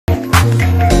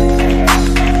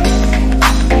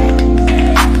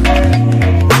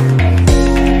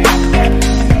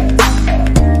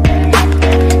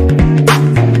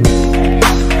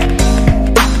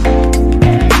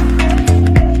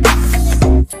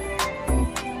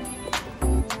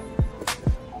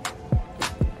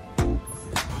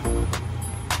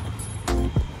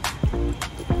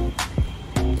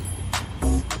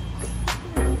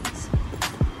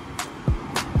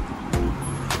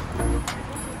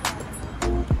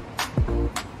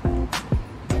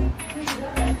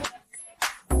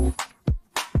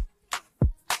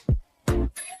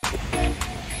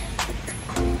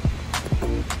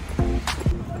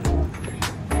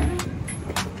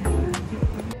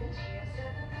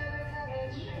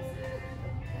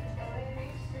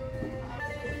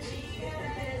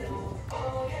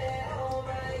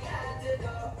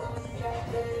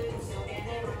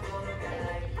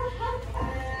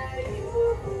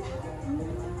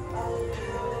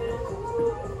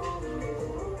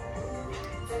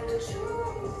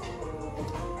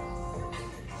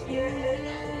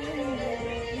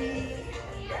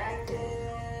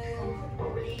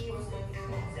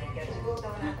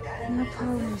Nail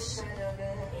polish.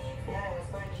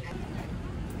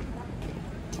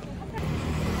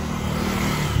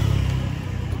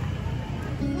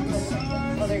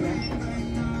 Oh, there you go.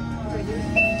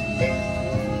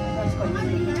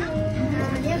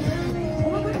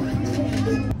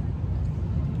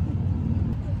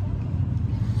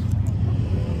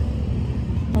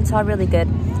 It's all really good.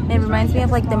 It reminds me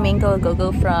of like the mango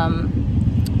go-go from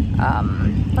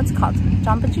what's it called?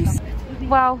 Jamba Juice.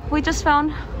 Wow, we just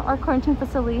found our quarantine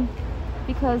facility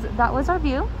because that was our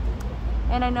view,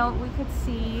 and I know we could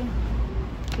see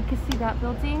that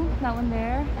building, that one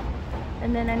there,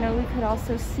 and then I know we could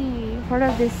also see part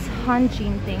of this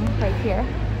Hanjin thing right here.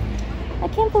 I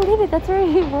can't believe it, that's where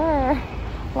we were.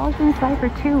 Locked inside for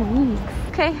 2 weeks.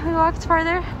 Okay, we walked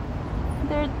farther.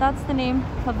 There, that's the name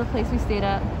of the place we stayed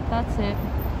at. That's it.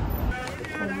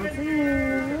 Over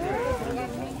there.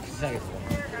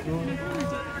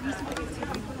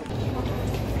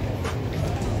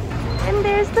 And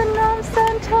there's the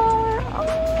Namsan Tower.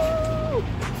 Oh!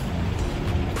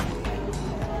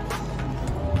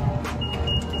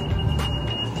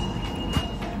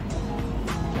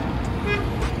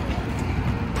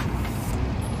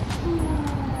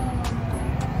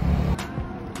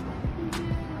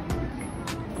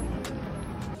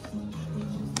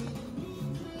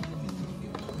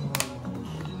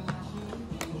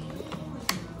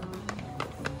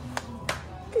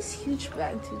 This huge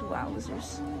bag, dude.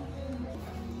 Wowzers.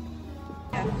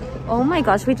 Oh my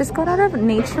gosh, we just got out of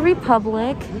Nature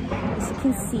Republic, as you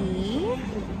can see,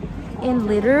 and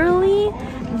literally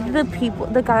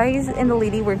the guys and the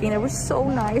lady working there were so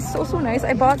nice, so nice.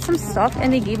 I bought some stuff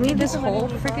and they gave me this whole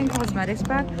freaking cosmetics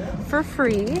bag for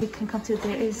free. You can come to,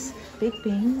 there is Big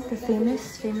Bang, the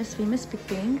famous Big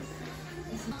Bang.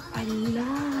 I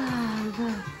love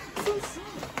it.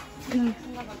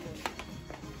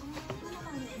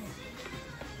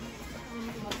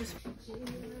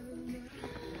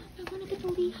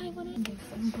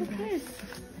 Look at this.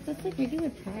 That's like regular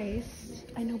price.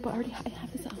 I know, but I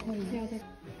have this at home. Yeah,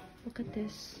 look at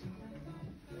this.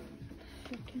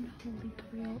 Freaking holy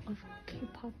grail of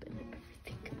K-pop and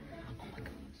everything. Oh my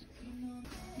gosh.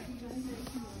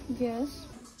 Yes.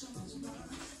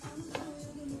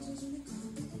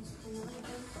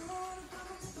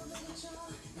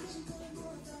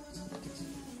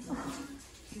 Oh,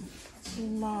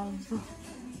 love.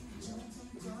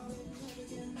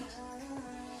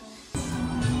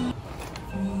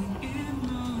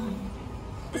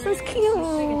 This is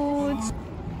cute.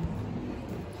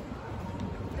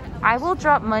 I will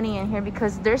drop money in here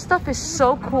because their stuff is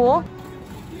so cool.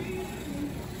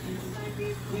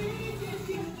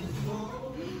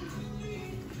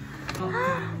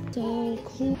 So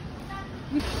cool.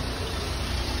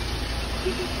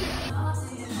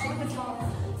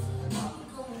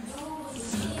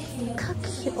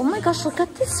 Oh my gosh, look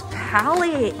at this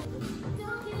palette.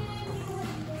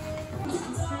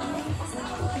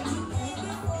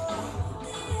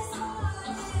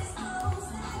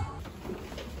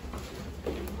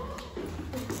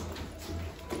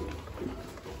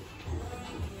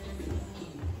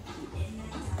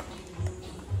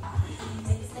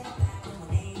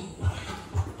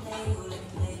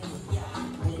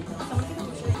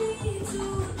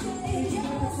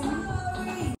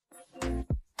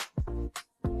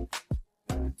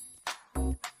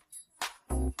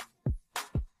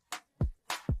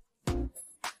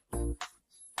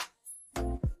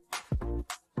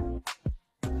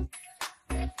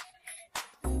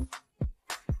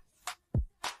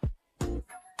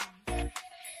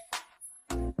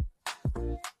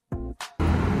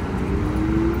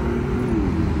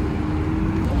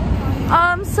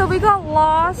 So we got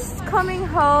lost coming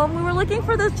home. We were looking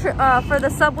for the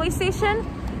subway station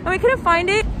and we couldn't find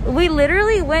it. We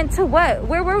literally went to what?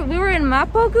 We were in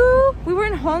Mapogu, we were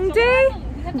in Hongdae,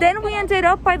 then we ended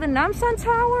up by the Namsan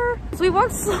Tower. So we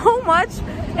walked so much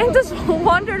and just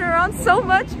wandered around so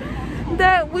much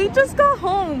that we just got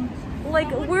home. Like,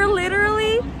 we're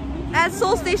literally at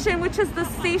Seoul Station, which is the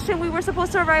station we were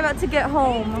supposed to arrive at to get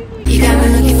home. You got me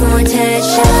looking for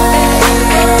attention.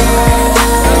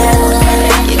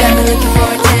 You got me looking for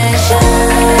attention.